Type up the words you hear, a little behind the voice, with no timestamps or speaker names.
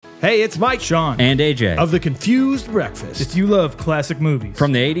Hey, it's Mike, Sean, and AJ of The Confused Breakfast. If you love classic movies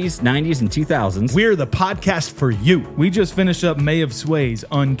from the 80s, 90s, and 2000s, we're the podcast for you. We just finished up May of Sway's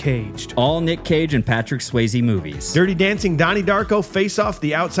Uncaged. All Nick Cage and Patrick Swayze movies. Dirty Dancing, Donnie Darko, Face Off,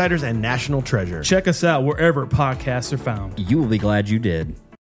 The Outsiders, and National Treasure. Check us out wherever podcasts are found. You will be glad you did.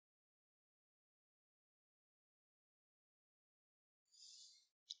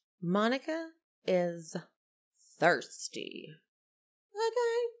 Monica is thirsty.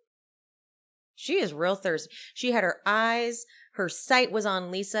 Okay. She is real thirsty. She had her sight was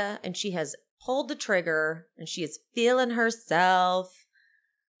on Lisa, and she has pulled the trigger, and she is feeling herself.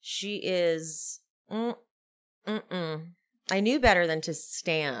 She is, I knew better than to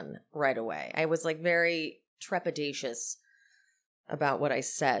stan right away. I was like very trepidatious about what I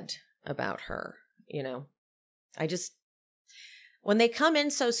said about her, you know. When they come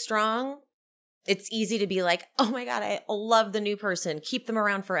in so strong, it's easy to be like, oh my God, I love the new person. Keep them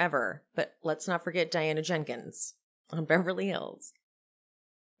around forever. But let's not forget Diana Jenkins on Beverly Hills.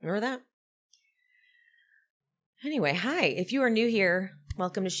 Remember that? Anyway, hi. If you are new here,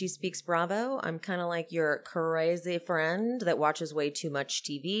 welcome to She Speaks Bravo. I'm kind of like your crazy friend that watches way too much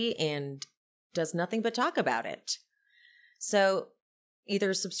TV and does nothing but talk about it. So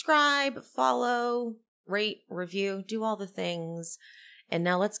either subscribe, follow, rate, review, do all the things. And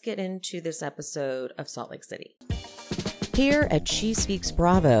now let's get into this episode of Salt Lake City. Here at She Speaks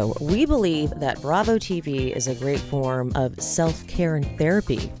Bravo, we believe that Bravo TV is a great form of self-care and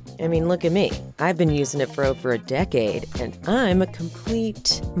therapy. I mean, look at me. I've been using it for over a decade, and I'm a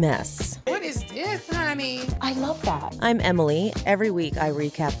complete mess. What is this, honey? I love that. I'm Emily. Every week, I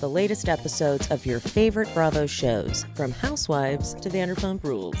recap the latest episodes of your favorite Bravo shows, from Housewives to Vanderpump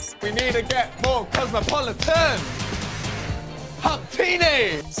Rules. We need to get more cosmopolitan.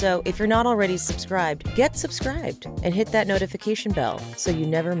 So if you're not already subscribed, get subscribed and hit that notification bell so you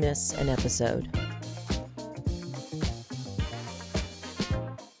never miss an episode.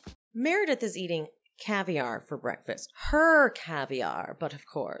 Meredith is eating caviar for breakfast. Her caviar, but of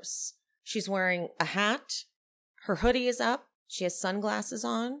course. She's wearing a hat. Her hoodie is up. She has sunglasses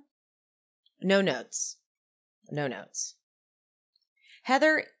on. No notes. No notes.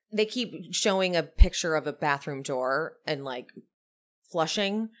 Heather, they keep showing a picture of a bathroom door and like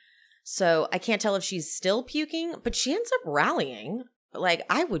flushing. So I can't tell if she's still puking, but she ends up rallying. Like,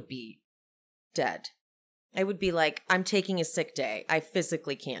 I would be dead. I would be like, I'm taking a sick day. I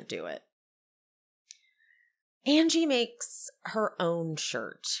physically can't do it. Angie makes her own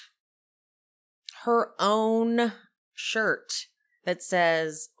shirt. Her own shirt that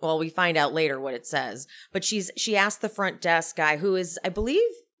says, well, we find out later what it says, but she asked the front desk guy, who is, I believe,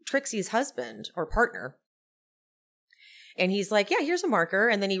 Trixie's husband or partner. And he's like, yeah, here's a marker.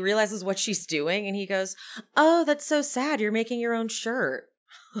 And then he realizes what she's doing. And he goes, oh, that's so sad. You're making your own shirt.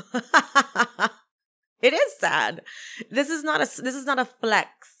 It is sad. This is not a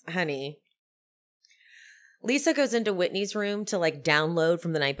flex, honey. Lisa goes into Whitney's room to like download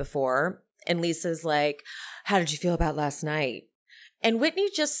from the night before. And Lisa's like, how did you feel about last night? And Whitney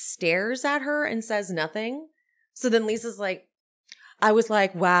just stares at her and says nothing. So then Lisa's like, I was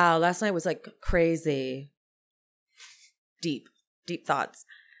like, wow, last night was like crazy. Deep thoughts.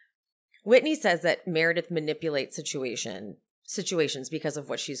 Whitney says that Meredith manipulates situations because of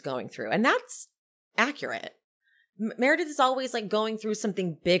what she's going through. And that's accurate. Meredith is always like going through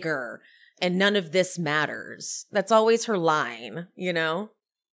something bigger and none of this matters. That's always her line, you know?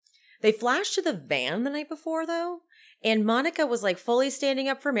 They flashed to the van the night before though. And Monica was like fully standing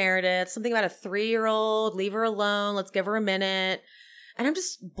up for Meredith. Something about a 3-year-old, leave her alone. Let's give her a minute. And I'm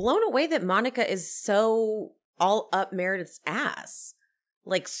just blown away that Monica is so all up Meredith's ass.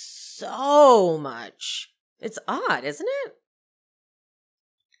 Like so much. It's odd, isn't it?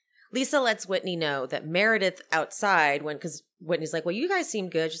 Lisa lets Whitney know that Meredith outside because Whitney's like, well, you guys seem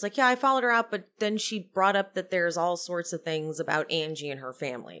good. She's like, yeah, I followed her out. But then she brought up that there's all sorts of things about Angie and her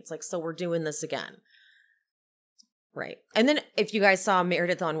family. It's like, so we're doing this again. Right. And then if you guys saw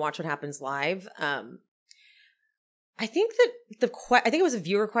Meredith on Watch What Happens Live, I think that I think it was a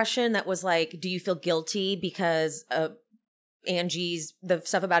viewer question that was like, do you feel guilty because of the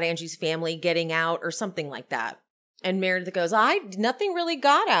stuff about Angie's family getting out or something like that? And Meredith goes, nothing really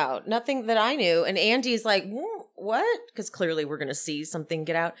got out. Nothing that I knew. And Andy's like, what? Because clearly we're going to see something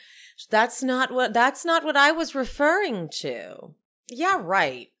get out. That's not what I was referring to. Yeah,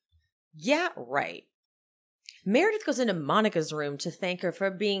 right. Yeah, right. Meredith goes into Monica's room to thank her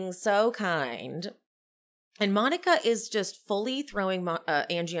for being so kind. And Monica is just fully throwing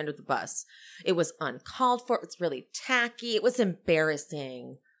Angie under the bus. It was uncalled for. It's really tacky. It was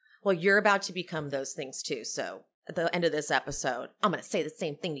embarrassing. Well, you're about to become those things too, so at the end of this episode. I'm going to say the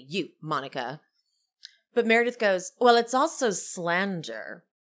same thing to you, Monica. But Meredith goes, well, it's also slander.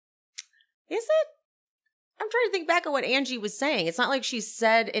 Is it? I'm trying to think back on what Angie was saying. It's not like she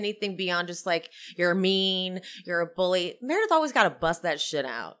said anything beyond just like, you're mean, you're a bully. Meredith always got to bust that shit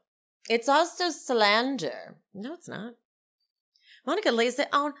out. It's also slander. No, it's not. Monica lays it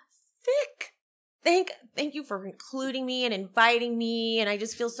on thick. Thank you for including me and inviting me, and I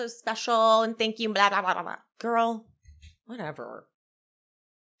just feel so special, and thank you, blah, blah, blah, blah, blah. Girl, whatever.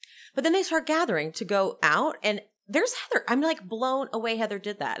 But then they start gathering to go out, and there's Heather. I'm like blown away Heather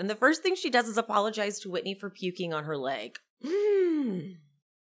did that. And the first thing she does is apologize to Whitney for puking on her leg. Ooh,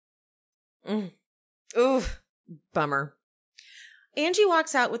 bummer. Angie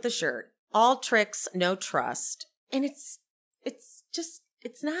walks out with the shirt. All tricks, no trust. And it's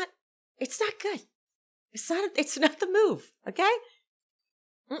not good. It's not the move, okay?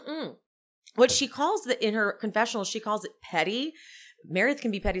 What she calls it in her confessional, she calls it petty. Meredith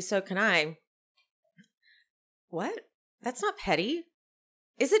can be petty, so can I. What? That's not petty.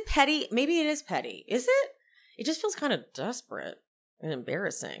 Is it petty? Maybe it is petty. Is it? It just feels kind of desperate and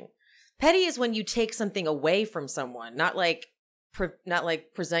embarrassing. Petty is when you take something away from someone, not like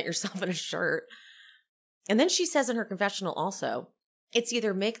present yourself in a shirt. And then she says in her confessional also, it's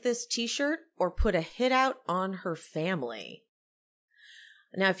either make this t-shirt or put a hit out on her family.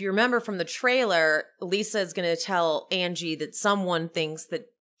 Now, if you remember from the trailer, Lisa is going to tell Angie that someone thinks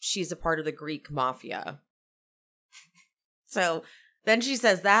that she's a part of the Greek mafia. So then she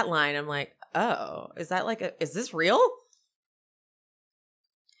says that line. I'm like, oh, is this real?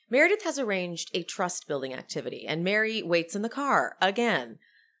 Meredith has arranged a trust building activity, and Mary waits in the car again.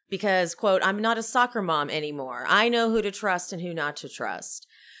 Because, quote, I'm not a soccer mom anymore. I know who to trust and who not to trust.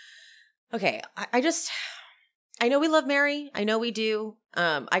 Okay, I know we love Mary. I know we do.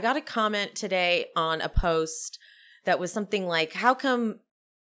 I got a comment today on a post that was something like, how come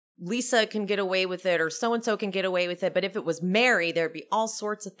Lisa can get away with it or so-and-so can get away with it, but if it was Mary, there'd be all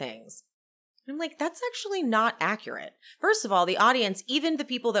sorts of things. I'm like, that's actually not accurate. First of all, the audience, even the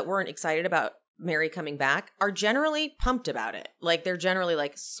people that weren't excited about Mary coming back, are generally pumped about it. Like, they're generally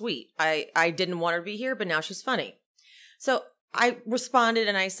like, sweet, I didn't want her to be here, but now she's funny. So I responded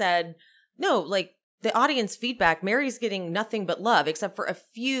and I said, no, like, the audience feedback, Mary's getting nothing but love, except for a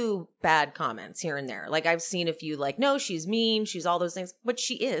few bad comments here and there. Like, I've seen a few like, no, she's mean, she's all those things, which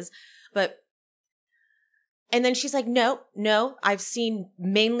she is. And then she's like, no, I've seen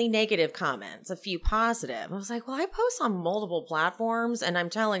mainly negative comments, a few positive. I was like, well, I post on multiple platforms, and I'm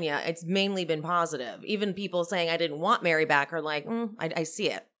telling you, it's mainly been positive. Even people saying I didn't want Mary back are like, I see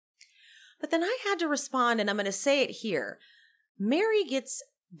it. But then I had to respond, and I'm going to say it here. Mary gets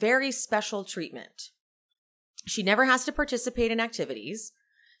very special treatment. She never has to participate in activities.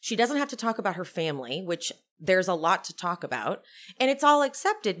 She doesn't have to talk about her family, which there's a lot to talk about. And it's all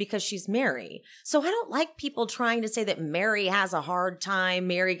accepted because she's Mary. So I don't like people trying to say that Mary has a hard time.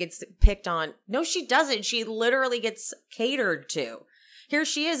 Mary gets picked on. No, she doesn't. She literally gets catered to. Here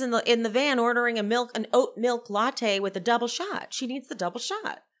she is in the van ordering an oat milk latte with a double shot. She needs the double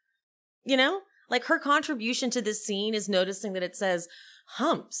shot. You know? Like, her contribution to this scene is noticing that it says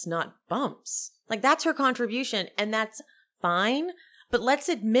humps, not bumps. Like, that's her contribution, and that's fine. But let's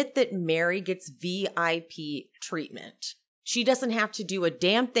admit that Mary gets VIP treatment. She doesn't have to do a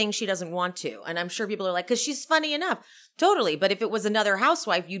damn thing she doesn't want to. And I'm sure people are like, because she's funny enough. Totally. But if it was another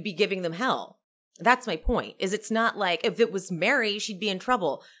housewife, you'd be giving them hell. That's my point, is it's not like if it was Mary, she'd be in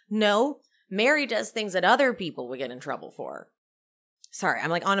trouble. No, Mary does things that other people would get in trouble for. Sorry, I'm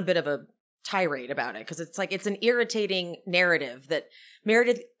like on a bit of a tirade about it because it's like it's an irritating narrative that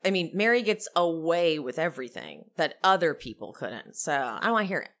Mary gets away with everything that other people couldn't. So I don't want to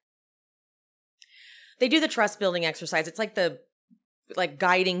hear it. They do the trust building exercise. It's like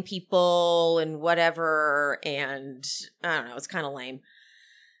guiding people and whatever. And I don't know, it's kind of lame.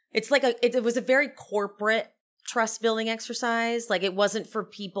 It's like it was a very corporate trust building exercise. Like, it wasn't for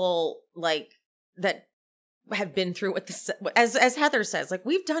people like that have been through what this, as Heather says, like,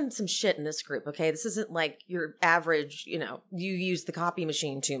 we've done some shit in this group. Okay. This isn't like your average, you use the copy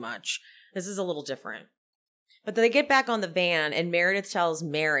machine too much. This is a little different. But they get back on the van and Meredith tells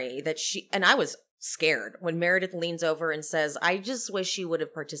Mary that and I was scared when Meredith leans over and says, I just wish she would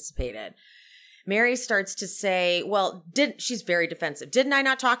have participated. Mary starts to say, well, she's very defensive. Didn't I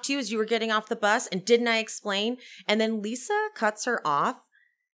not talk to you as you were getting off the bus? And didn't I explain? And then Lisa cuts her off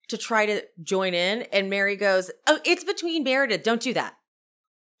to try to join in. And Mary goes, oh, it's between Meredith. Don't do that.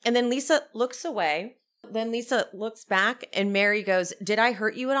 And then Lisa looks away. Then Lisa looks back and Mary goes, did I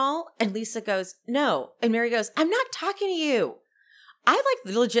hurt you at all? And Lisa goes, no. And Mary goes, I'm not talking to you. I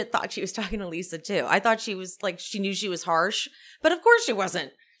like legit thought she was talking to Lisa too. I thought she was like, she knew she was harsh, but of course she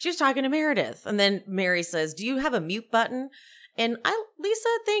wasn't. She was talking to Meredith. And then Mary says, do you have a mute button? And Lisa,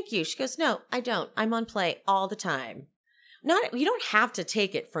 thank you. She goes, no, I don't. I'm on play all the time. You don't have to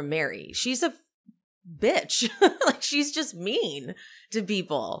take it from Mary. She's a bitch. Like, she's just mean to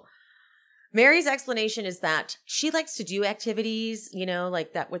people. Mary's explanation is that she likes to do activities, you know,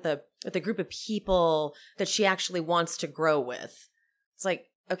 like that with a group of people that she actually wants to grow with. It's like,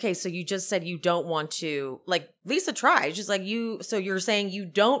 okay, so you just said you don't want to, like, Lisa tried. She's like, so you're saying you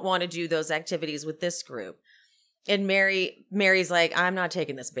don't want to do those activities with this group. And Mary's like, I'm not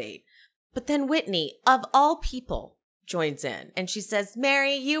taking this bait. But then Whitney, of all people, joins in. And she says,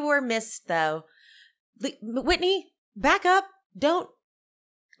 Mary, you were missed, though. Whitney, back up. Don't.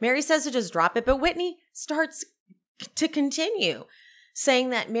 Mary says to just drop it. But Whitney starts to continue,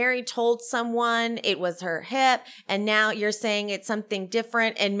 saying that Mary told someone it was her hip. And now you're saying it's something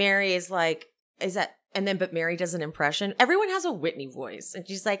different. And Mary is like, is that? And then, but Mary does an impression. Everyone has a Whitney voice. And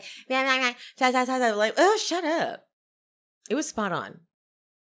she's like, like, oh, shut up. It was spot on.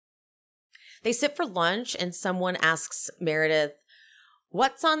 They sit for lunch and someone asks Meredith,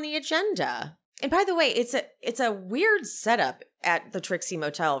 what's on the agenda? And by the way, it's a weird setup at the Trixie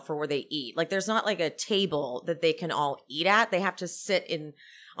Motel for where they eat. Like, there's not like a table that they can all eat at. They have to sit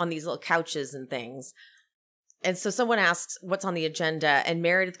on these little couches and things. And so someone asks what's on the agenda, and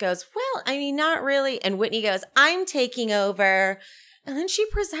Meredith goes, well, I mean, not really. And Whitney goes, I'm taking over. And then she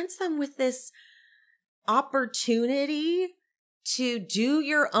presents them with this opportunity to do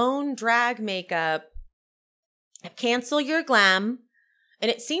your own drag makeup, cancel your glam. And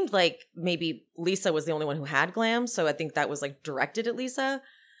it seemed like maybe Lisa was the only one who had glam. So I think that was like directed at Lisa.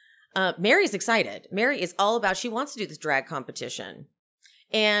 Mary's excited. Mary is all about, she wants to do this drag competition.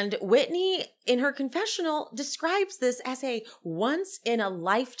 And Whitney, in her confessional, describes this as a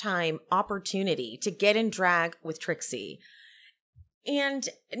once-in-a-lifetime opportunity to get in drag with Trixie. And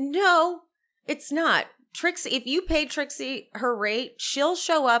no, it's not. Trixie, if you pay Trixie her rate, she'll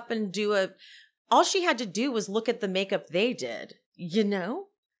show up and all she had to do was look at the makeup they did, you know?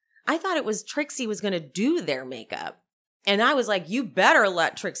 I thought it was Trixie was going to do their makeup. And I was like, you better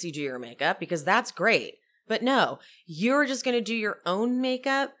let Trixie do your makeup because that's great. But no, you're just going to do your own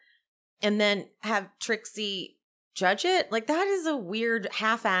makeup and then have Trixie judge it? Like, that is a weird,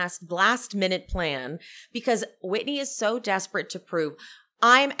 half-assed, last-minute plan because Whitney is so desperate to prove,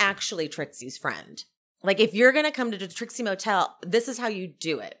 I'm actually Trixie's friend. Like, if you're going to come to the Trixie Motel, this is how you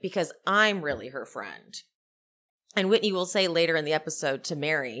do it because I'm really her friend. And Whitney will say later in the episode to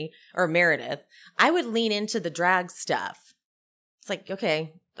Mary or Meredith, I would lean into the drag stuff. It's like,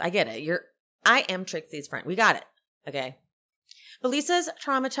 okay, I get it. I am Trixie's friend. We got it. Okay. But Lisa's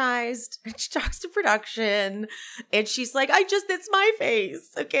traumatized and she talks to production and she's like, it's my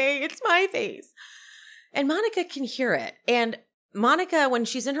face. Okay. It's my face. And Monica can hear it. And Monica, when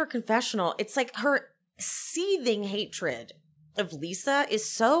she's in her confessional, it's like her seething hatred of Lisa is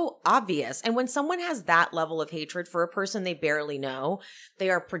so obvious. And when someone has that level of hatred for a person they barely know, they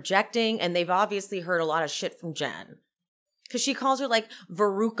are projecting and they've obviously heard a lot of shit from Jen. Because she calls her like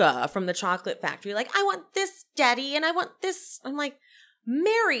Veruca from the Chocolate Factory. Like, I want this, Daddy, and I want this. I'm like,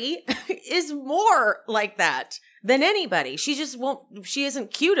 Mary is more like that than anybody. She just won't, she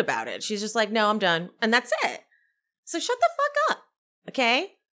isn't cute about it. She's just like, no, I'm done. And that's it. So shut the fuck up.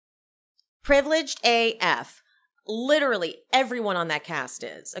 Okay? Privileged AF. Literally everyone on that cast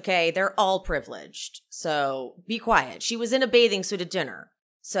is. Okay? They're all privileged. So be quiet. She was in a bathing suit at dinner.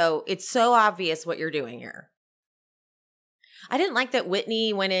 So it's so obvious what you're doing here. I didn't like that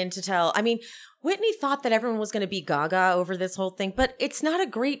Whitney went in to tell. I mean, Whitney thought that everyone was going to be gaga over this whole thing, but it's not a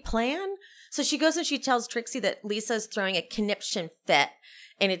great plan. So she goes and she tells Trixie that Lisa's throwing a conniption fit,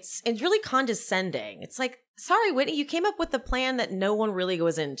 and it's really condescending. It's like, sorry, Whitney, you came up with a plan that no one really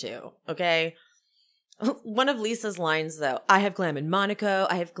goes into, okay? One of Lisa's lines, though, I have glam in Monaco,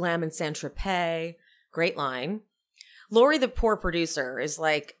 I have glam in Saint-Tropez. Great line. Lori, the poor producer, is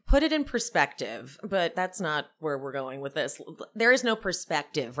like, put it in perspective, but that's not where we're going with this. There is no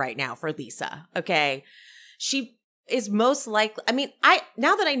perspective right now for Lisa, okay? She is most likely, I mean,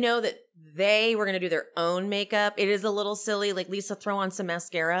 now that I know that they were going to do their own makeup, it is a little silly, like, Lisa, throw on some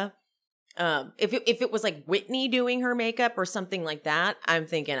mascara. If it was like Whitney doing her makeup or something like that, I'm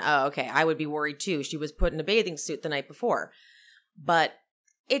thinking, oh, okay, I would be worried too. She was put in a bathing suit the night before. But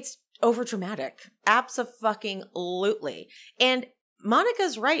it's over dramatic. Abso-fucking-lutely. And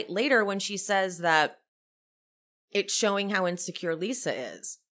Monica's right later when she says that it's showing how insecure Lisa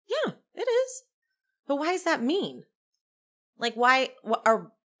is. Yeah, it is. But why does that mean? Like, why,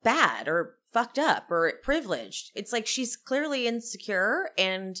 or bad or fucked up or privileged. It's like she's clearly insecure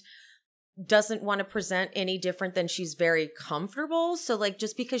and doesn't want to present any different than she's very comfortable. So like,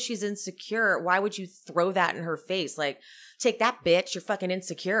 just because she's insecure, why would you throw that in her face? Like, take that, bitch, you're fucking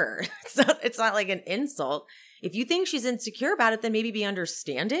insecure. It's not like an insult. If you think she's insecure about it, then maybe be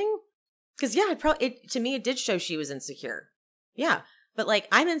understanding. Because yeah, to me, it did show she was insecure. Yeah. But like,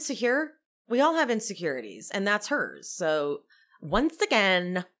 I'm insecure. We all have insecurities, and that's hers. So once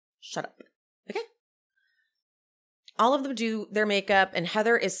again, shut up. Okay. All of them do their makeup, and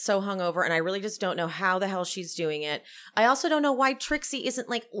Heather is so hungover, and I really just don't know how the hell she's doing it. I also don't know why Trixie isn't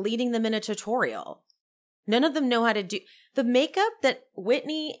like leading them in a tutorial. None of them know how to do the makeup that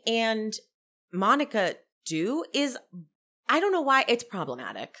Whitney and Monica do is, I don't know why, it's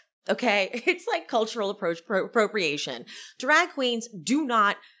problematic. Okay. It's like cultural appropriation. Drag queens do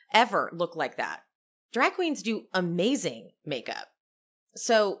not ever look like that. Drag queens do amazing makeup.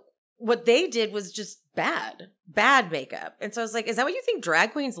 So what they did was just bad makeup. And so I was like, is that what you think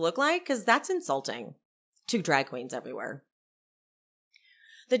drag queens look like? Because that's insulting to drag queens everywhere.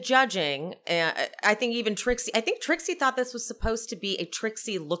 The judging, I think Trixie thought this was supposed to be a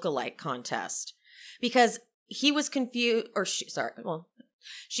Trixie lookalike contest because he was confused,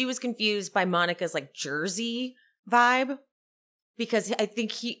 she was confused by Monica's like Jersey vibe because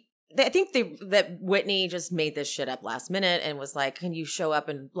that Whitney just made this shit up last minute and was like, can you show up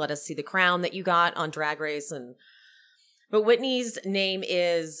and let us see the crown that you got on Drag Race? But Whitney's name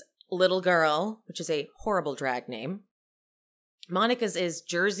is Little Girl, which is a horrible drag name. Monica's is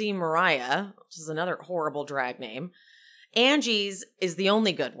Jersey Mariah, which is another horrible drag name. Angie's is the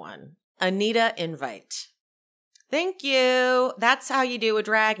only good one. Anita Invite. Thank you. That's how you do a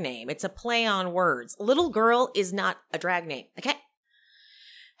drag name. It's a play on words. Little Girl is not a drag name. Okay.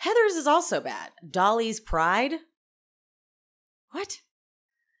 Heather's is also bad. Dolly's Pride. What?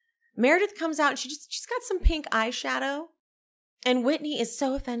 Meredith comes out and she's got some pink eyeshadow. And Whitney is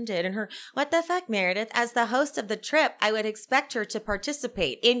so offended. And what the fuck, Meredith? As the host of the trip, I would expect her to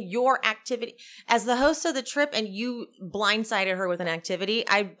participate in your activity. As the host of the trip and you blindsided her with an activity,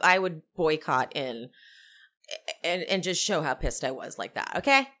 I would boycott and just show how pissed I was like that.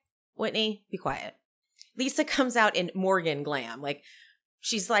 Okay? Whitney, be quiet. Lisa comes out in Morgan glam. Like,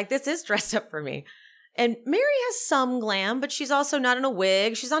 she's like, this is dressed up for me. And Mary has some glam, but she's also not in a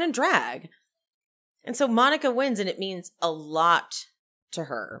wig. She's not in drag. And so Monica wins, and it means a lot to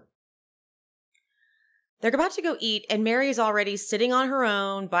her. They're about to go eat, and Mary's already sitting on her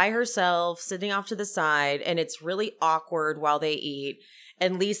own, by herself, sitting off to the side, and it's really awkward while they eat.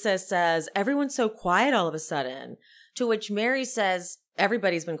 And Lisa says, everyone's so quiet all of a sudden. To which Mary says,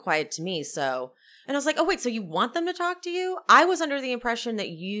 everybody's been quiet to me, so... And I was like, oh, wait, so you want them to talk to you? I was under the impression that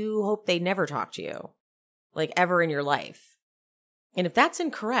you hope they never talk to you, like ever in your life. And if that's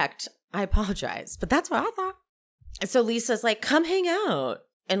incorrect, I apologize, but that's what I thought. And so Lisa's like, come hang out.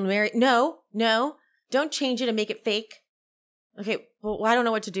 And Mary, no, don't change it and make it fake. Okay, well, I don't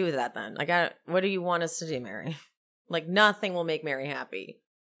know what to do with that then. What do you want us to do, Mary? Like, nothing will make Mary happy.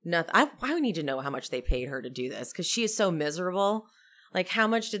 Nothing. I need to know how much they paid her to do this because she is so miserable. Like, how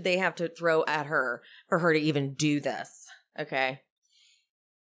much did they have to throw at her for her to even do this? Okay.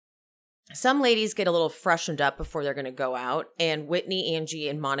 Some ladies get a little freshened up before they're going to go out. And Whitney, Angie,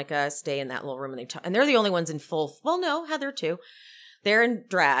 and Monica stay in that little room. And they're the only ones in full. Well, no, Heather too. They're in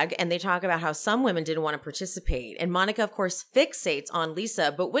drag. And they talk about how some women didn't want to participate. And Monica, of course, fixates on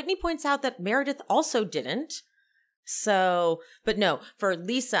Lisa. But Whitney points out that Meredith also didn't. So, but no, for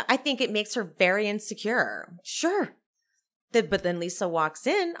Lisa, I think it makes her very insecure. Sure. But then Lisa walks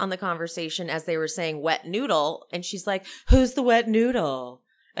in on the conversation as they were saying wet noodle. And she's like, who's the wet noodle?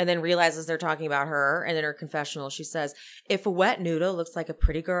 And then realizes they're talking about her. And in her confessional, she says, if a wet noodle looks like a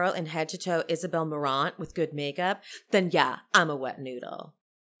pretty girl in head to toe Isabel Marant with good makeup, then yeah, I'm a wet noodle.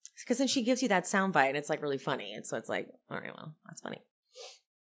 Because then she gives you that soundbite and it's like really funny. And so it's like, all right, well, that's funny.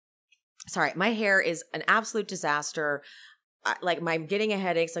 Sorry, my hair is an absolute disaster. I'm getting a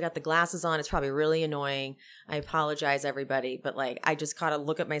headache, so I got the glasses on. It's probably really annoying. I apologize, everybody. But I just caught a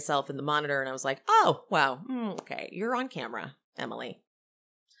look at myself in the monitor and I was like, oh, wow. Okay, you're on camera, Emily.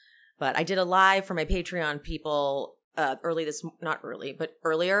 But I did a live for my Patreon people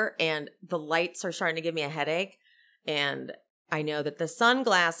earlier, and the lights are starting to give me a headache. And I know that the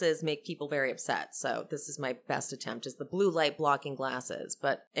sunglasses make people very upset. So this is my best attempt, is the blue light blocking glasses.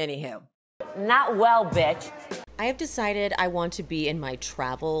 But anywho. Not well, bitch. I have decided I want to be in my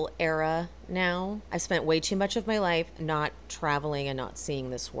travel era now. I've spent way too much of my life not traveling and not seeing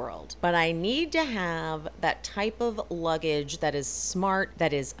this world. But I need to have that type of luggage that is smart,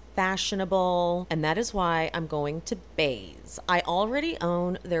 that is fashionable, and that is why I'm going to Baze. I already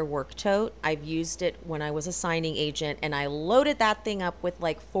own their work tote. I've used it when I was a signing agent, and I loaded that thing up with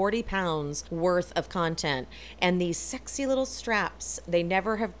like 40 pounds worth of content. And these sexy little straps, they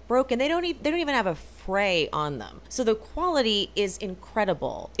never have broken. They don't even have a fray on them. So the quality is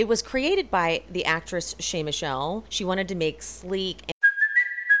incredible. It was created by the actress Shay Michelle. She wanted to make sleek.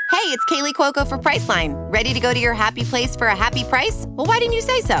 Hey, it's Kaylee Cuoco for Priceline. Ready to go to your happy place for a happy price? Well, why didn't you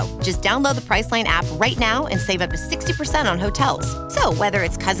say so? Just download the Priceline app right now and save up to 60% on hotels. So whether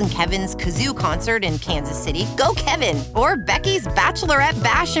it's Cousin Kevin's Kazoo Concert in Kansas City, go Kevin, or Becky's Bachelorette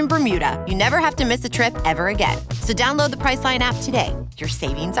Bash in Bermuda, you never have to miss a trip ever again. So download the Priceline app today. Your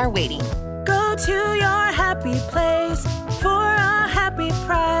savings are waiting. Go to your happy place for a happy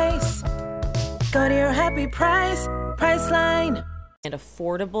price. Go to your happy price, Priceline. And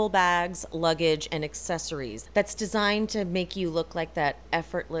affordable bags, luggage, and accessories that's designed to make you look like that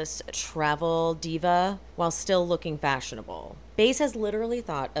effortless travel diva while still looking fashionable. Baze has literally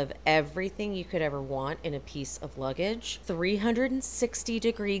thought of everything you could ever want in a piece of luggage.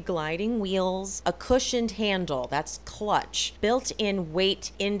 360-degree gliding wheels, a cushioned handle, that's clutch, built-in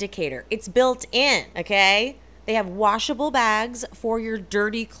weight indicator. It's built in, okay? They have washable bags for your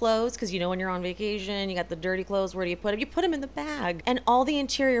dirty clothes, because you know when you're on vacation, you got the dirty clothes, where do you put them? You put them in the bag. And all the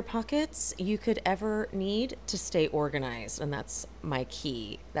interior pockets you could ever need to stay organized, and that's my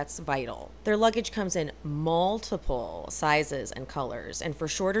key. That's vital. Their luggage comes in multiple sizes and colors, and for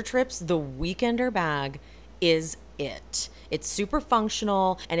shorter trips, the Weekender bag is it. It's super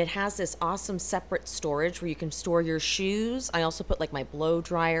functional, and it has this awesome separate storage where you can store your shoes. I also put like my blow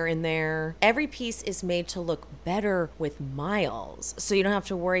dryer in there. Every piece is made to look better with miles, so you don't have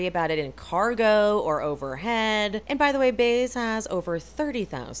to worry about it in cargo or overhead. And by the way, Baze has over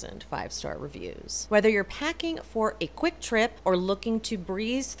 30,000 five-star reviews. Whether you're packing for a quick trip or looking to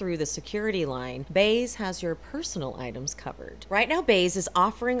breeze through the security line, Baze has your personal items covered. Right now, Baze is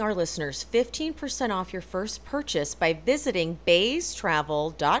offering our listeners 15% off your first purchase by visiting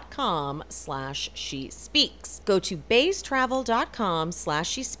bazetravel.com/she-speaks. Go to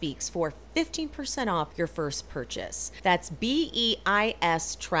bazetravel.com/she-speaks for 15% off your first purchase. That's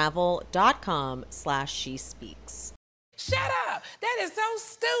BEIS travel.com/she-speaks. Shut up! That is so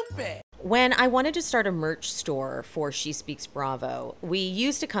stupid. When I wanted to start a merch store for She Speaks Bravo, we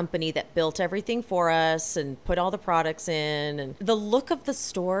used a company that built everything for us and put all the products in, and the look of the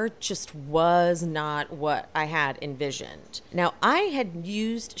store just was not what I had envisioned. Now, I had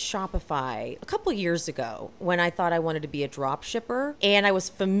used Shopify a couple years ago when I thought I wanted to be a drop shipper, and I was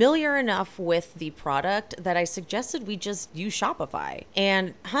familiar enough with the product that I suggested we just use Shopify.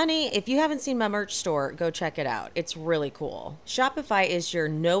 And honey, if you haven't seen my merch store, go check it out. It's really cool. Shopify is your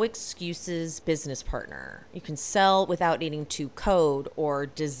no excuses business partner. You can sell without needing to code or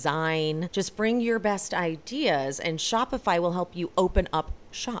design. Just bring your best ideas, and Shopify will help you open up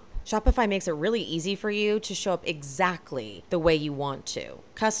shop. Shopify makes it really easy for you to show up exactly the way you want to.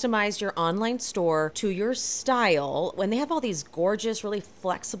 Customize your online store to your style when they have all these gorgeous, really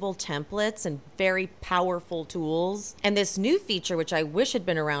flexible templates and very powerful tools. And this new feature, which I wish had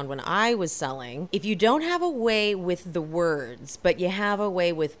been around when I was selling, if you don't have a way with the words, but you have a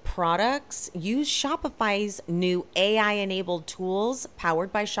way with products, use Shopify's new AI-enabled tools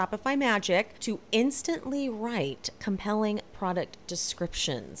powered by Shopify Magic to instantly write compelling product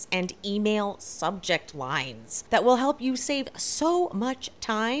descriptions and email subject lines that will help you save so much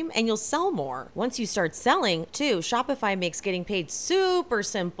time, and you'll sell more. Once you start selling, too, Shopify makes getting paid super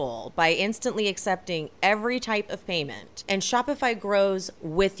simple by instantly accepting every type of payment. And Shopify grows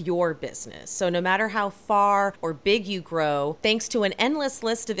with your business. So no matter how far or big you grow, thanks to an endless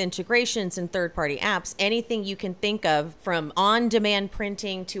list of integrations and third-party apps, anything you can think of, from on-demand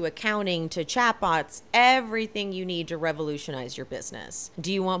printing to accounting to chatbots, everything you need to revolutionize your business.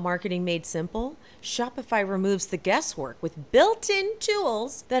 Do you want marketing made simple? Shopify removes the guesswork with built-in tools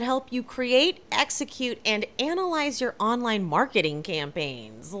that help you create, execute, and analyze your online marketing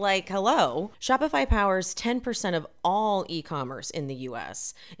campaigns. Like, hello. Shopify powers 10% of all e-commerce in the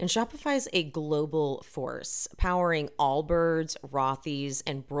US, and Shopify is a global force, powering Allbirds, Rothy's,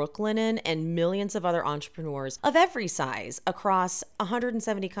 and Brooklinen, and millions of other entrepreneurs of every size across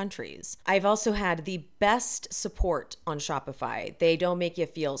 170 countries. I've also had the best support on Shopify. They don't make you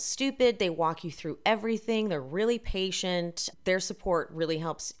feel stupid. They walk you through everything. They're really patient. Their support really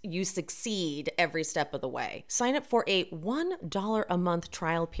helps you succeed every step of the way. Sign up for a $1 a month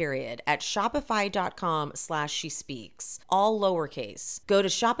trial period at shopify.com/she-speaks, all lowercase. Go to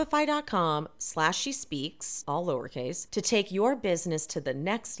shopify.com/she-speaks, all lowercase, to take your business to the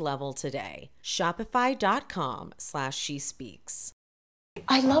next level today. Shopify.com/she-speaks.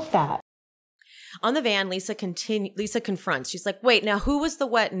 I love that. On the van, Lisa confronts. She's like, wait, now who was the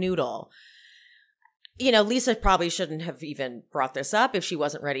wet noodle? You know, Lisa probably shouldn't have even brought this up if she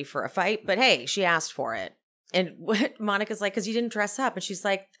wasn't ready for a fight. But hey, she asked for it. And what Monica's like, because you didn't dress up. And she's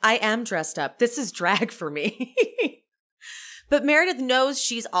like, I am dressed up. This is drag for me. But Meredith knows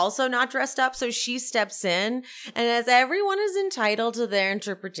she's also not dressed up. So she steps in. And as everyone is entitled to their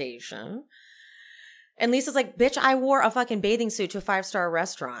interpretation. And Lisa's like, bitch, I wore a fucking bathing suit to a 5-star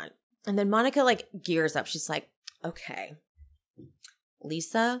restaurant. And then Monica like gears up. She's like, okay,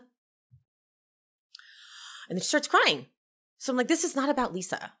 Lisa. And then she starts crying. So I'm like, this is not about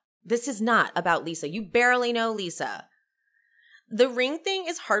Lisa. This is not about Lisa. You barely know Lisa. The ring thing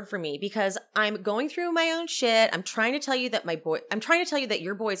is hard for me because I'm going through my own shit. I'm trying to tell you that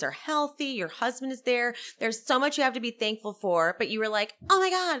your boys are healthy. Your husband is there. There's so much you have to be thankful for. But you were like, oh my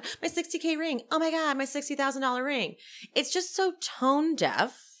God, my $60K ring. Oh my God, my $60,000 ring. It's just so tone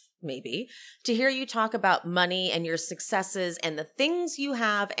deaf, maybe, to hear you talk about money and your successes and the things you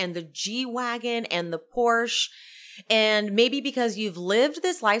have and the G-Wagon and the Porsche. And maybe because you've lived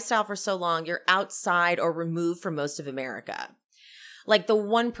this lifestyle for so long, you're outside or removed from most of America. Like the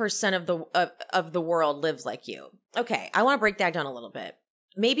 1% of the world lives like you. Okay, I want to break that down a little bit.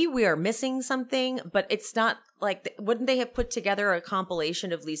 Maybe we are missing something, but it's not like, wouldn't they have put together a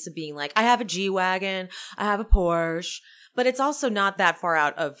compilation of Lisa being like, I have a G-Wagon, I have a Porsche, but it's also not that far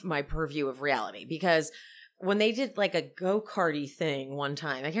out of my purview of reality because when they did like a go-karty thing one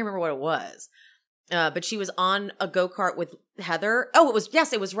time, I can't remember what it was. But she was on a go-kart with Heather. Oh,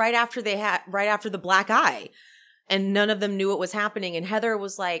 it was right after the black eye. And none of them knew what was happening. And Heather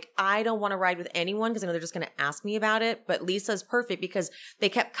was like, I don't want to ride with anyone because I know they're just going to ask me about it. But Lisa's perfect because they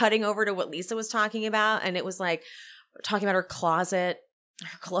kept cutting over to what Lisa was talking about. And it was like talking about her closet,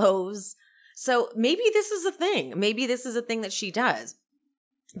 her clothes. So maybe this is a thing. Maybe this is a thing that she does.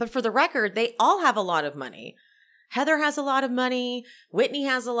 But for the record, they all have a lot of money. Heather has a lot of money. Whitney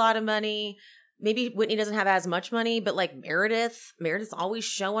has a lot of money. Maybe Whitney doesn't have as much money, but like Meredith's always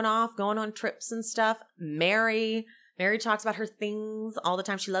showing off, going on trips and stuff. Mary talks about her things all the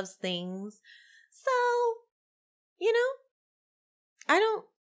time. She loves things. So, you know, I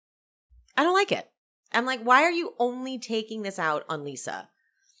don't like it. I'm like, why are you only taking this out on Lisa?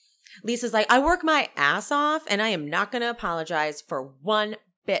 Lisa's like, I work my ass off and I am not going to apologize for one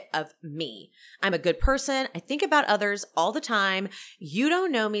bit of me. I'm a good person. I think about others all the time. You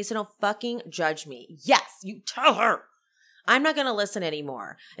don't know me, so don't fucking judge me. Yes, you tell her. I'm not going to listen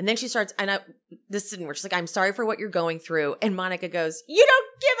anymore. And then she starts, this didn't work. She's like, I'm sorry for what you're going through. And Monica goes, you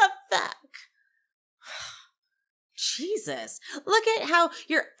don't give a fuck. Jesus. Look at how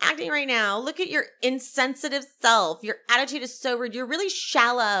you're acting right now. Look at your insensitive self. Your attitude is so rude. You're really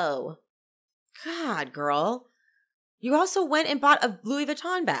shallow. God, girl. You also went and bought a Louis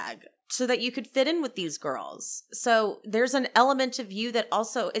Vuitton bag so that you could fit in with these girls. So there's an element of you that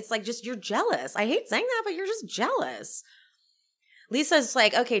also, it's like just you're jealous. I hate saying that, but you're just jealous. Lisa's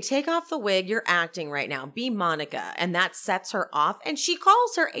like, okay, take off the wig. You're acting right now. Be Monica. And that sets her off. And she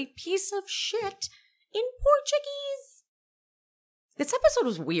calls her a piece of shit in Portuguese. This episode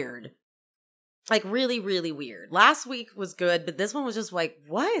was weird. Like really, really weird. Last week was good, but this one was just like,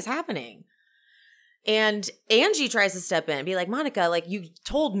 what is happening? And Angie tries to step in and be like, Monica, like you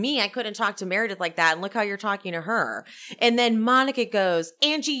told me I couldn't talk to Meredith like that. And look how you're talking to her. And then Monica goes,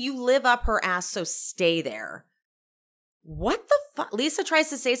 Angie, you live up her ass, so stay there. What the fuck? Lisa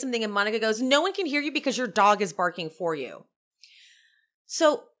tries to say something and Monica goes, no one can hear you because your dog is barking for you.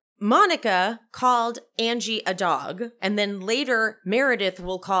 So Monica called Angie a dog. And then later Meredith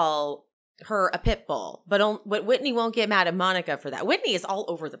will call her a pit bull. But Whitney won't get mad at Monica for that. Whitney is all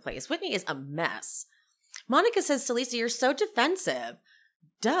over the place. Whitney is a mess. Monica says to Lisa, you're so defensive.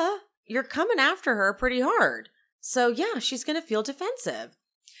 Duh. You're coming after her pretty hard. So yeah, she's going to feel defensive.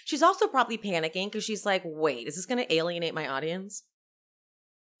 She's also probably panicking because she's like, wait, is this going to alienate my audience?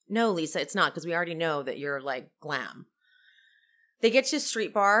 No, Lisa, it's not because we already know that you're like glam. They get to a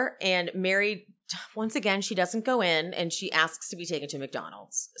street bar and Mary, once again, she doesn't go in and she asks to be taken to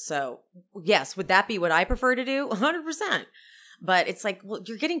McDonald's. So yes, would that be what I prefer to do? 100%. But it's like, well,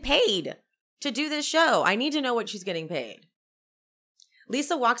 you're getting paid to do this show. I need to know what she's getting paid.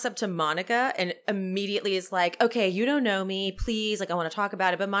 Lisa walks up to Monica and immediately is like, okay, you don't know me. Please, like I want to talk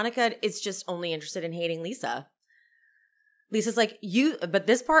about it. But Monica is just only interested in hating Lisa. Lisa's like, but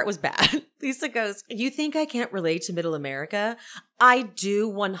this part was bad. Lisa goes, you think I can't relate to middle America? I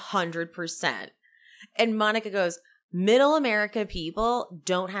do 100%. And Monica goes, middle America people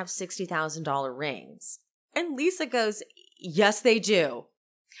don't have $60,000 rings. And Lisa goes, yes, they do.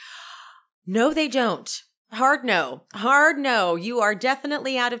 No, they don't. Hard no. Hard no. You are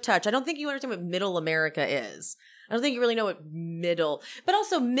definitely out of touch. I don't think you understand what middle America is. I don't think you really know what middle, but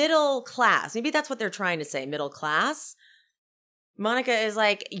also middle class. Maybe that's what they're trying to say, middle class. Monica is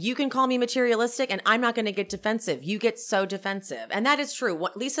like, you can call me materialistic and I'm not going to get defensive. You get so defensive. And that is true.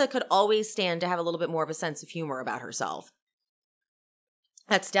 Lisa could always stand to have a little bit more of a sense of humor about herself.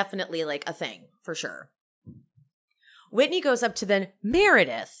 That's definitely like a thing for sure. Whitney goes up to then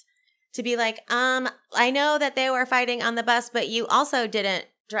Meredith to be like, I know that they were fighting on the bus, but you also didn't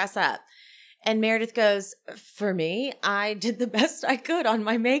dress up. And Meredith goes, for me, I did the best I could on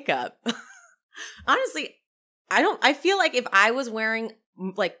my makeup. Honestly, I feel like if I was wearing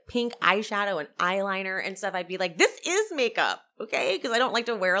like pink eyeshadow and eyeliner and stuff, I'd be like, this is makeup, okay? Because I don't like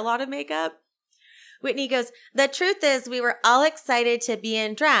to wear a lot of makeup. Whitney goes, the truth is we were all excited to be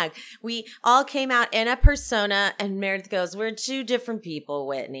in drag. We all came out in a persona. And Meredith goes, we're two different people,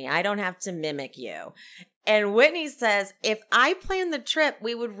 Whitney. I don't have to mimic you. And Whitney says, if I planned the trip,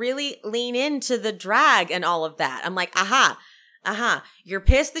 we would really lean into the drag and all of that. I'm like, aha. You're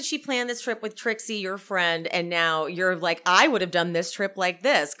pissed that she planned this trip with Trixie, your friend, and now you're like, I would have done this trip like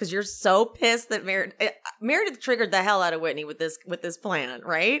this because you're so pissed that Meredith triggered the hell out of Whitney with this plan,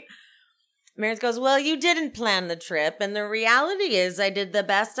 right? Meredith goes, well, you didn't plan the trip, and the reality is I did the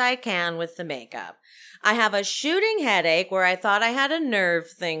best I can with the makeup. I have a shooting headache where I thought I had a nerve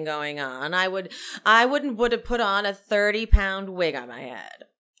thing going on. I would have put on a 30-pound wig on my head.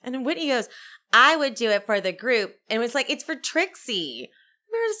 And then Whitney goes, I would do it for the group. And it was like, it's for Trixie.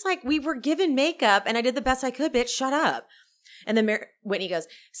 Meredith's like, we were given makeup and I did the best I could, bitch. Shut up. And then Whitney goes,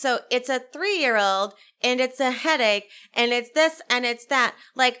 so it's a 3-year-old and it's a headache and it's this and it's that.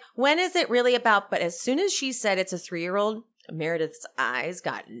 Like, when is it really about? But as soon as she said it's a 3-year-old, Meredith's eyes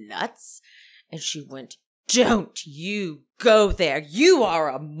got nuts and she went, don't you go there. You are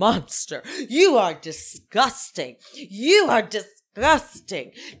a monster. You are disgusting. You are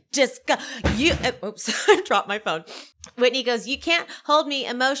disgusting. Oops, I dropped my phone. Whitney goes, you can't hold me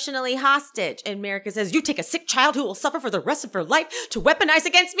emotionally hostage. And America says, you take a sick child who will suffer for the rest of her life to weaponize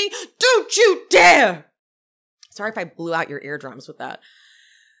against me? Don't you dare! Sorry if I blew out your eardrums with that.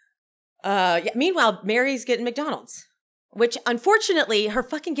 Meanwhile, Mary's getting McDonald's. Which, unfortunately, her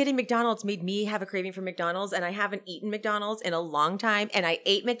fucking getting McDonald's made me have a craving for McDonald's, and I haven't eaten McDonald's in a long time, and I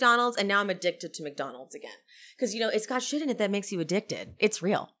ate McDonald's, and now I'm addicted to McDonald's again. Because, it's got shit in it that makes you addicted. It's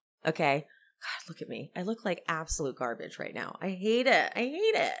real, okay? God, look at me. I look like absolute garbage right now. I hate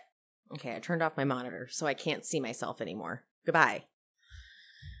it. Okay, I turned off my monitor, so I can't see myself anymore. Goodbye.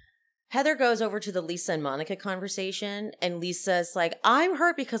 Heather goes over to the Lisa and Monica conversation, and Lisa's like, I'm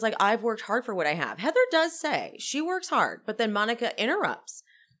hurt because I've worked hard for what I have. Heather does say she works hard, but then Monica interrupts.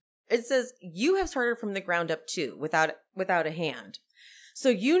 It says, you have started from the ground up too, without a hand. So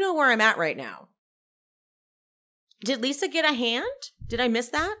you know where I'm at right now. Did Lisa get a hand? Did I miss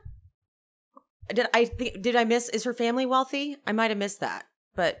that? Did I miss, is her family wealthy? I might have missed that,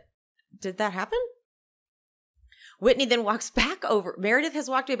 but did that happen? Whitney then walks back over. Meredith has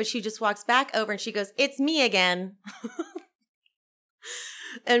walked away, but she just walks back over and she goes, it's me again.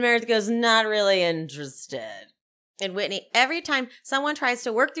 And Meredith goes, not really interested. And Whitney, every time someone tries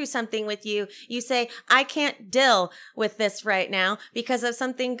to work through something with you, you say, I can't deal with this right now because of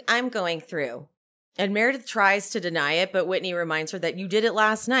something I'm going through. And Meredith tries to deny it, but Whitney reminds her that you did it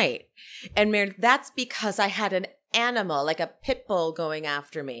last night. And Meredith, that's because I had an animal, like a pit bull, going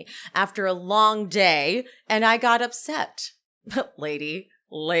after me after a long day, and I got upset. But lady,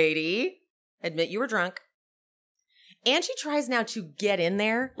 admit you were drunk. Angie tries now to get in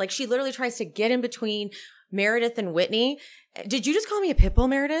there. Like, she literally tries to get in between Meredith and Whitney. Did you just call me a pit bull,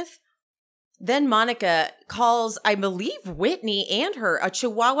 Meredith? Then Monica calls, I believe, Whitney and her a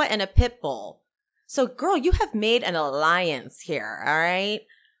chihuahua and a pit bull. So, girl, you have made an alliance here, all right?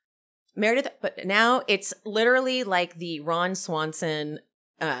 Meredith, but now it's literally like the Ron Swanson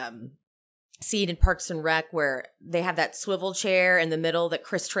scene in Parks and Rec where they have that swivel chair in the middle that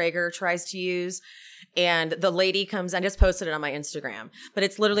Chris Traeger tries to use. And the lady comes, I just posted it on my Instagram, but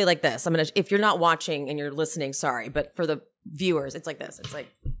it's literally like this. If you're not watching and you're listening, sorry, but for the viewers, it's like this. It's like.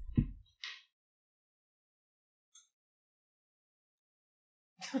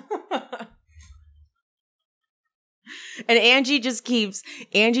 And Angie just keeps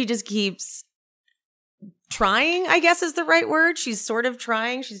trying, I guess is the right word. She's sort of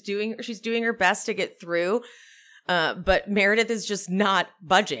trying. She's doing her best to get through. But Meredith is just not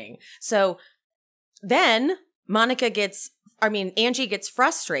budging. So then Angie gets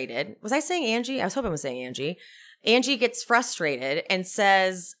frustrated. Was I saying Angie? I was hoping I was saying Angie. Angie gets frustrated and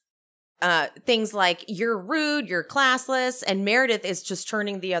says, things like, you're rude, you're classless, and Meredith is just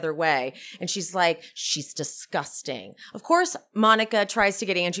turning the other way. And she's like, she's disgusting. Of course, Monica tries to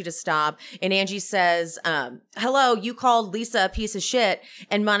get Angie to stop, and Angie says, hello, you called Lisa a piece of shit.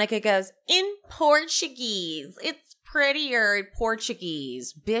 And Monica goes, in Portuguese. It's prettier in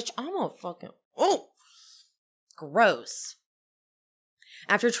Portuguese. Bitch, I'm gonna fucking, oh, gross.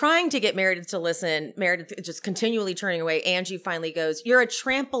 After trying to get Meredith to listen, Meredith just continually turning away, Angie finally goes, you're a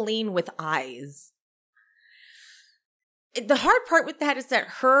trampoline with eyes. The hard part with that is that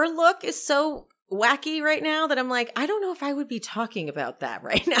her look is so wacky right now that I'm like, I don't know if I would be talking about that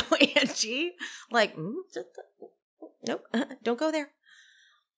right now, Angie. Like, nope, don't go there.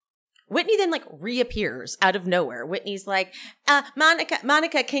 Whitney then like reappears out of nowhere. Whitney's like,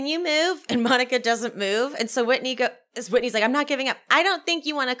 Monica, can you move? And Monica doesn't move. And so Whitney's like, I'm not giving up. I don't think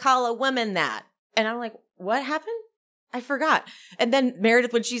you want to call a woman that. And I'm like, what happened? I forgot. And then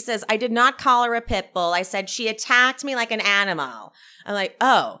Meredith, when she says, I did not call her a pit bull. I said she attacked me like an animal. I'm like,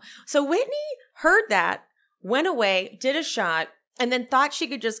 oh. So Whitney heard that, went away, did a shot, and then thought she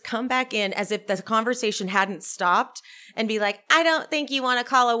could just come back in as if the conversation hadn't stopped and be like, I don't think you want to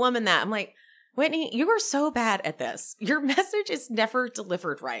call a woman that. I'm like, Whitney, you are so bad at this. Your message is never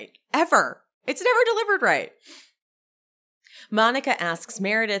delivered right. Ever. It's never delivered right. Monica asks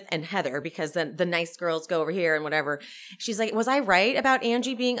Meredith and Heather, because then the nice girls go over here and whatever. She's like, was I right about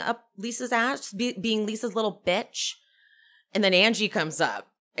Angie being up Lisa's ass, being Lisa's little bitch? And then Angie comes up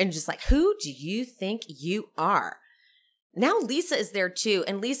and just like, who do you think you are? Now Lisa is there too,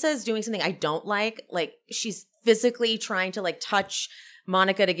 and Lisa is doing something I don't like. Like, she's physically trying to like touch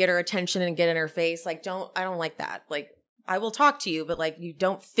Monica to get her attention and get in her face. Like, I don't like that. Like, I will talk to you, but like, you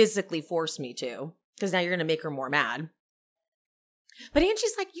don't physically force me to, because now you're going to make her more mad. But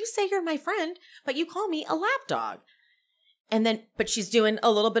Angie's like, you say you're my friend, but you call me a lapdog. And then, but she's doing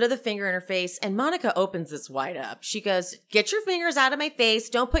a little bit of the finger in her face, and Monica opens this wide up. She goes, get your fingers out of my face.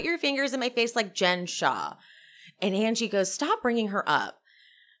 Don't put your fingers in my face like Jen Shaw. And Angie goes, stop bringing her up.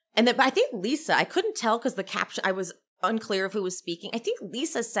 And then, but I think Lisa, I couldn't tell because the caption, I was unclear of who was speaking. I think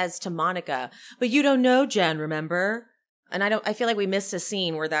Lisa says to Monica, but you don't know Jen, remember? And I feel like we missed a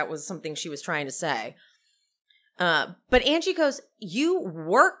scene where that was something she was trying to say. But Angie goes, you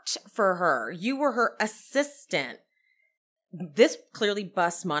worked for her. You were her assistant. This clearly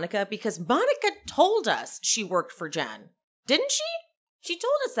busts Monica, because Monica told us she worked for Jen. Didn't she? She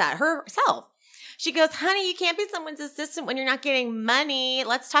told us that herself. She goes, honey, you can't be someone's assistant when you're not getting money.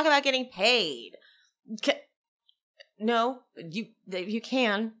 Let's talk about getting paid. No, you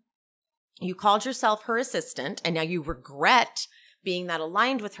can. You called yourself her assistant, and now you regret being that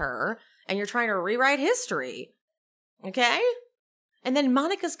aligned with her, and you're trying to rewrite history. Okay? And then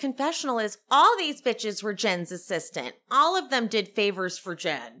Monica's confessional is, all these bitches were Jen's assistant. All of them did favors for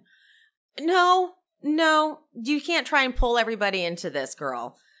Jen. No, you can't try and pull everybody into this,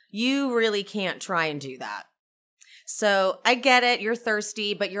 girl. You really can't try and do that. So I get it. You're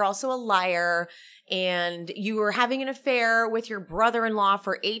thirsty, but you're also a liar. And you were having an affair with your brother-in-law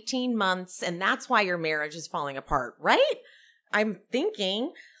for 18 months. And that's why your marriage is falling apart, right? I'm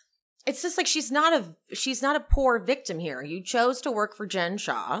thinking it's just like, she's not a poor victim here. You chose to work for Jen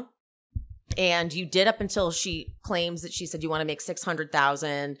Shaw. And you did up until she claims that she said you want to make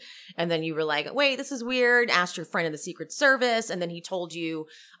 $600,000. And then you were like, wait, this is weird. Asked your friend in the Secret Service. And then he told you,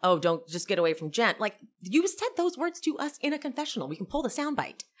 oh, don't just get away from Jen. Like, you said those words to us in a confessional. We can pull the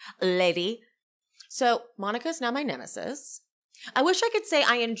soundbite, lady. So Monica's now my nemesis. I wish I could say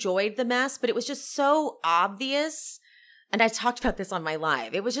I enjoyed the mess, but it was just so obvious. And I talked about this on my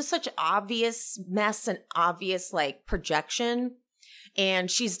live. It was just such obvious mess and obvious like projection.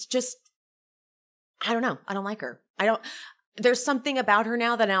 And she's just, I don't know. I don't like her. There's something about her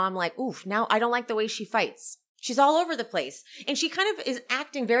now that now I'm like, oof, now I don't like the way she fights. She's all over the place. And she kind of is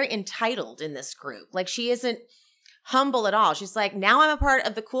acting very entitled in this group. Like, she isn't humble at all. She's like, now I'm a part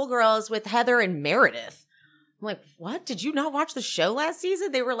of the cool girls with Heather and Meredith. I'm like, what? Did you not watch the show last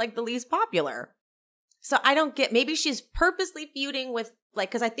season? They were like the least popular. So I don't get, maybe she's purposely feuding with, like,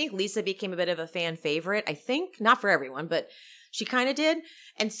 because I think Lisa became a bit of a fan favorite. I think, not for everyone, but she kind of did.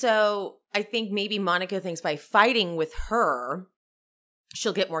 And so I think maybe Monica thinks by fighting with her,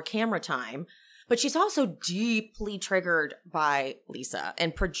 she'll get more camera time. But she's also deeply triggered by Lisa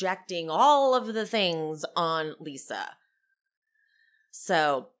and projecting all of the things on Lisa.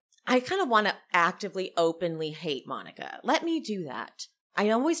 So I kind of want to actively, openly hate Monica. Let me do that. I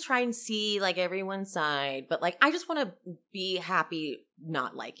always try and see like everyone's side, but like I just want to be happy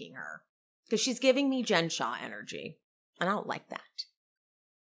not liking her because she's giving me Jen Shaw energy. And I don't like that.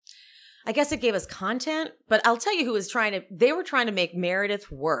 I guess it gave us content, but I'll tell you who was they were trying to make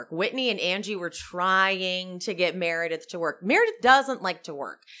Meredith work. Whitney and Angie were trying to get Meredith to work. Meredith doesn't like to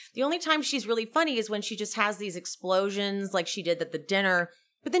work. The only time she's really funny is when she just has these explosions like she did at the dinner,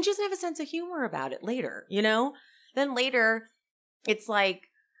 but then she doesn't have a sense of humor about it later, you know? Then later, it's like,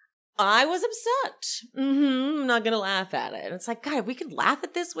 I was upset. I'm not going to laugh at it. And it's like, God, if we could laugh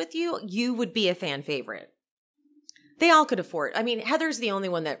at this with you, you would be a fan favorite. They all could afford. I mean, Heather's the only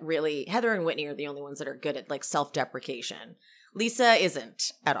one that really, Heather and Whitney are the only ones that are good at like self-deprecation. Lisa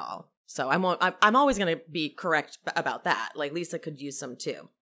isn't at all. So I'm always going to be correct about that. Like Lisa could use some too.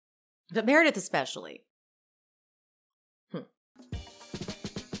 But Meredith especially. Oh,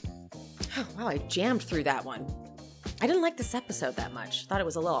 wow, I jammed through that one. I didn't like this episode that much. Thought it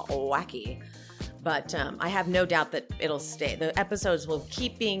was a little wacky. But I have no doubt that it'll stay. The episodes will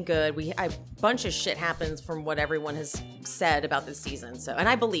keep being good. A bunch of shit happens from what everyone has said about this season. So, and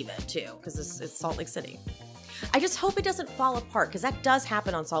I believe it too, because it's Salt Lake City. I just hope it doesn't fall apart, because that does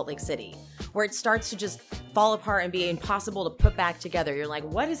happen on Salt Lake City, where it starts to just fall apart and be impossible to put back together. You're like,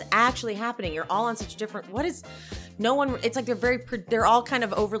 what is actually happening? You're all on such different. It's like they're all kind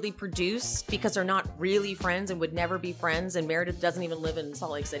of overly produced because they're not really friends and would never be friends. And Meredith doesn't even live in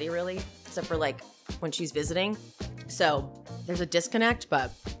Salt Lake City, really, except for like when she's visiting. So there's a disconnect,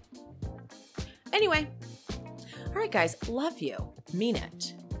 but anyway. All right, guys, love you. Mean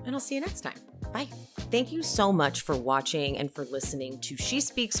it. And I'll see you next time. Bye. Thank you so much for watching and for listening to She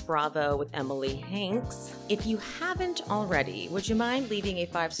Speaks Bravo with Emily Hanks. If you haven't already, would you mind leaving a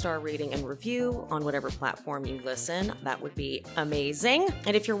 5-star rating and review on whatever platform you listen? That would be amazing.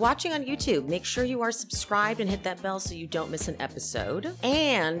 And if you're watching on YouTube, make sure you are subscribed and hit that bell so you don't miss an episode.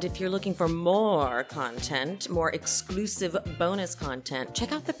 And if you're looking for more content, more exclusive bonus content,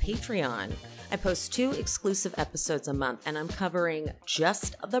 check out the Patreon. I post 2 exclusive episodes a month, and I'm covering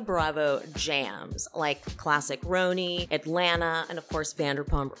just the Bravo jams, like Classic Roni, Atlanta, and of course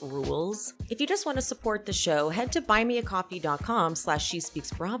Vanderpump Rules. If you just want to support the show, head to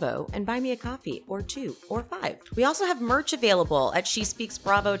buymeacoffee.com/SheSpeaksBravo and buy me a coffee, or 2, or 5. We also have merch available at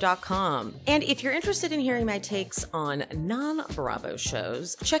SheSpeaksBravo.com. And if you're interested in hearing my takes on non-Bravo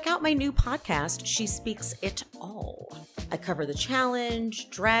shows, check out my new podcast, She Speaks It All. I cover The Challenge,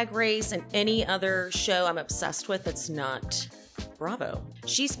 Drag Race, and any other show I'm obsessed with that's not Bravo.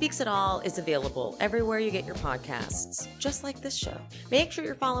 She Speaks It All is available everywhere you get your podcasts, just like this show. Make sure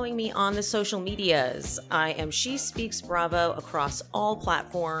you're following me on the social medias. I am She Speaks Bravo across all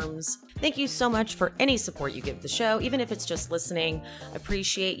platforms. Thank you so much for any support you give the show, even if it's just listening.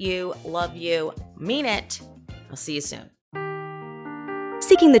 Appreciate you, love you, mean it. I'll see you soon.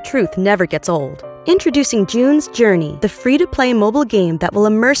 Seeking the truth never gets old. Introducing June's Journey, the free-to-play mobile game that will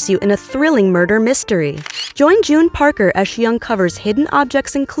immerse you in a thrilling murder mystery. Join June Parker as she uncovers hidden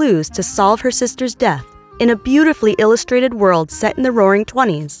objects and clues to solve her sister's death in a beautifully illustrated world set in the Roaring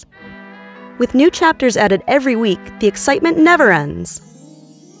 20s. With new chapters added every week, the excitement never ends.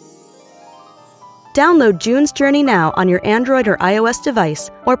 Download June's Journey now on your Android or iOS device,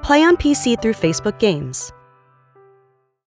 or play on PC through Facebook Games.